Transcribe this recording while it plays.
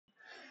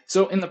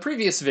So in the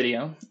previous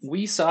video,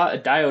 we saw a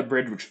diode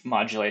bridge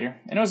modulator,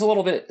 and it was a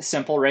little bit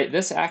simple, right?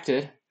 This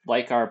acted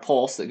like our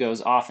pulse that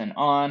goes off and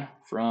on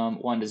from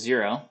 1 to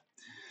 0.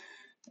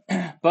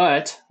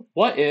 But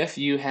what if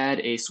you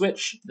had a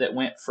switch that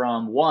went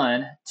from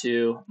 1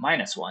 to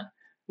 -1?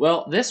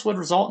 Well, this would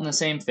result in the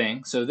same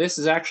thing. So this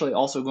is actually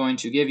also going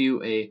to give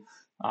you a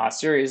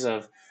series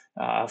of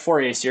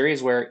Fourier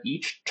series where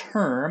each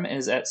term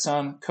is at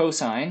some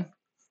cosine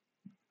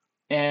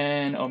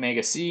n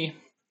omega c.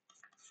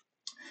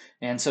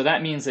 And so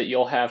that means that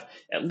you'll have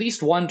at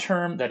least one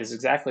term that is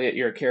exactly at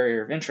your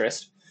carrier of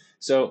interest.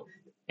 So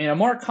in a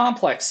more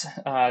complex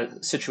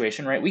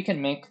situation, right, we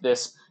can make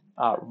this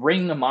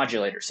ring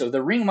modulator. So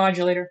the ring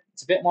modulator,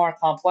 it's a bit more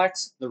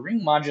complex. The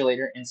ring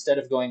modulator, instead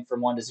of going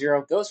from 1 to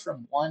 0, goes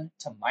from 1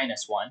 to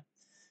 -1.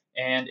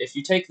 And if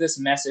you take this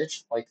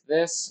message like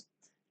this,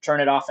 turn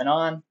it off and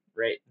on,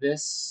 right,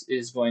 this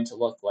is going to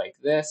look like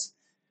this.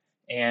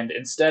 And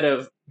instead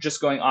of just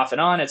going off and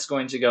on, it's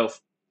going to go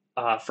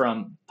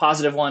from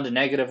 +1 to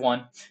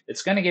 -1.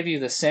 It's going to give you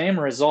the same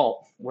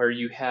result where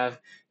you have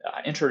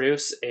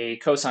introduce a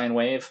cosine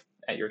wave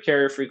at your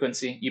carrier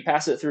frequency. You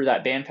pass it through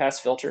that bandpass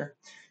filter.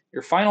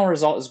 Your final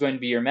result is going to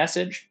be your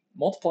message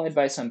multiplied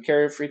by some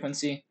carrier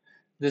frequency.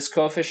 This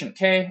coefficient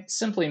k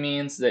simply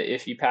means that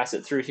if you pass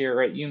it through here,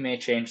 right, you may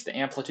change the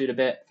amplitude a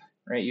bit,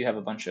 right? You have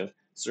a bunch of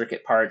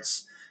circuit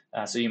parts,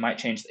 so you might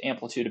change the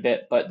amplitude a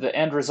bit, but the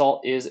end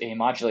result is a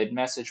modulated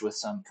message with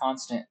some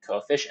constant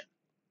coefficient.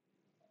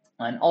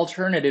 An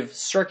alternative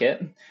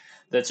circuit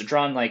that's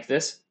drawn like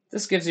this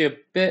gives you a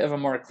bit of a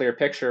more clear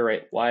picture,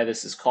 right, why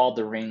this is called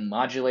the ring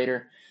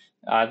modulator.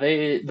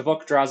 The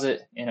book draws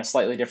it in a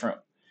slightly different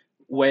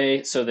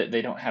way so that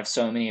they don't have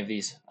so many of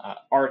these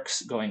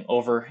arcs going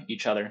over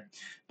each other.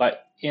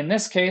 But in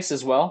this case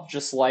as well,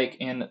 just like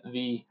in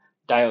the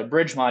diode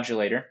bridge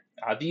modulator,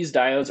 these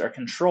diodes are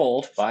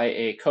controlled by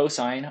a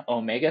cosine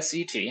omega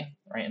CT,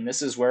 right? And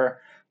this is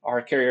where our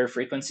carrier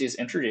frequency is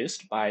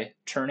introduced by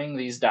turning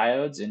these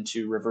diodes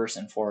into reverse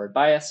and forward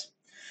bias.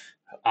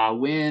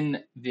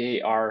 When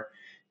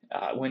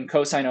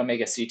cosine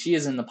omega CT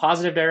is in the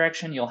positive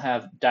direction, you'll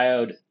have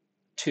diode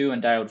 2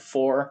 and diode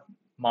 4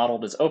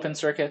 modeled as open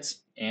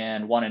circuits,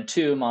 and 1 and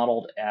 2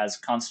 modeled as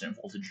constant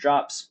voltage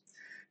drops.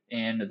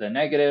 In the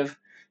negative,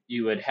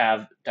 you would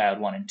have diode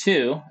 1 and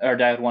 2, or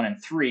diode 1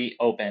 and 3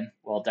 open,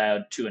 while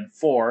diode 2 and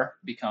 4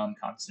 become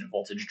constant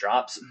voltage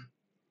drops.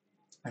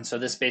 And so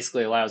this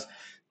basically allows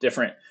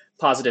different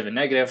positive and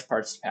negative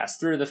parts to pass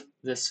through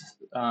this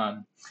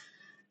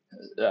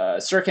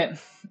circuit,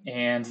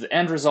 and the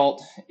end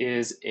result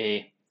is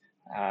a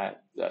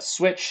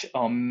switch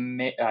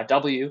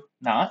W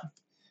naught,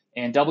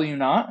 and W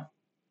naught,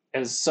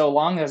 as so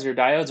long as your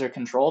diodes are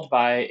controlled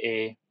by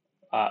a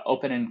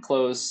open and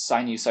closed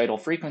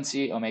sinusoidal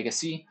frequency, omega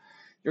c,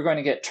 you're going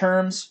to get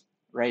terms,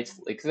 right,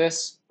 like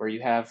this, where you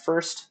have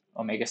first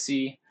omega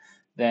c,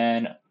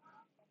 then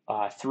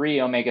 3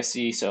 omega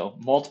c, so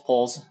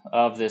multiples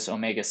of this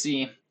omega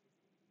c.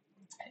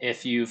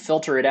 If you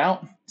filter it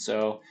out,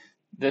 so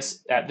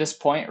this at this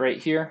point right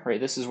here,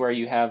 right, this is where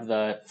you have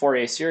the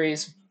Fourier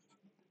series,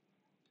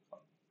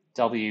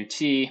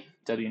 Wt,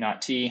 W naught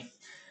t.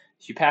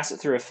 If you pass it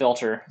through a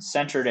filter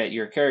centered at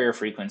your carrier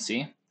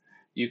frequency,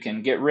 you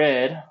can get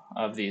rid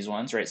of these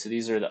ones, right? So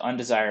these are the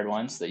undesired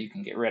ones that you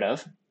can get rid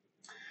of.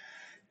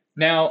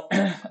 Now,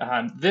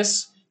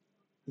 this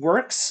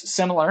works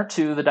similar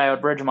to the diode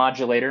bridge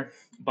modulator,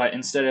 but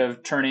instead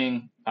of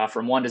turning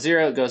from 1 to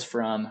 0, it goes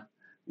from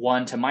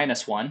 1 to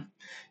 -1.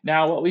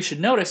 Now, what we should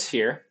notice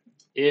here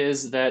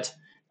is that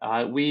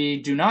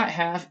we do not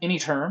have any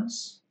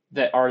terms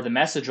that are the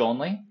message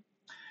only,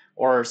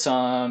 or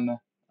some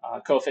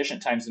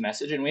coefficient times the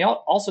message, and we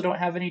also don't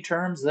have any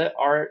terms that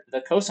are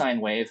the cosine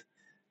wave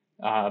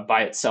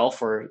by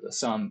itself, or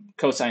some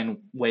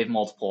cosine wave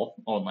multiple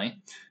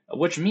only,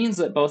 which means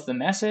that both the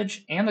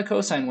message and the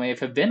cosine wave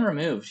have been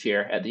removed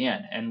here at the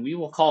end, and we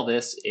will call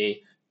this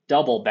a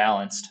double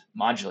balanced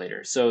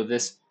modulator. So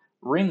this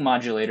ring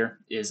modulator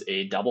is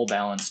a double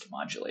balanced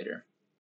modulator.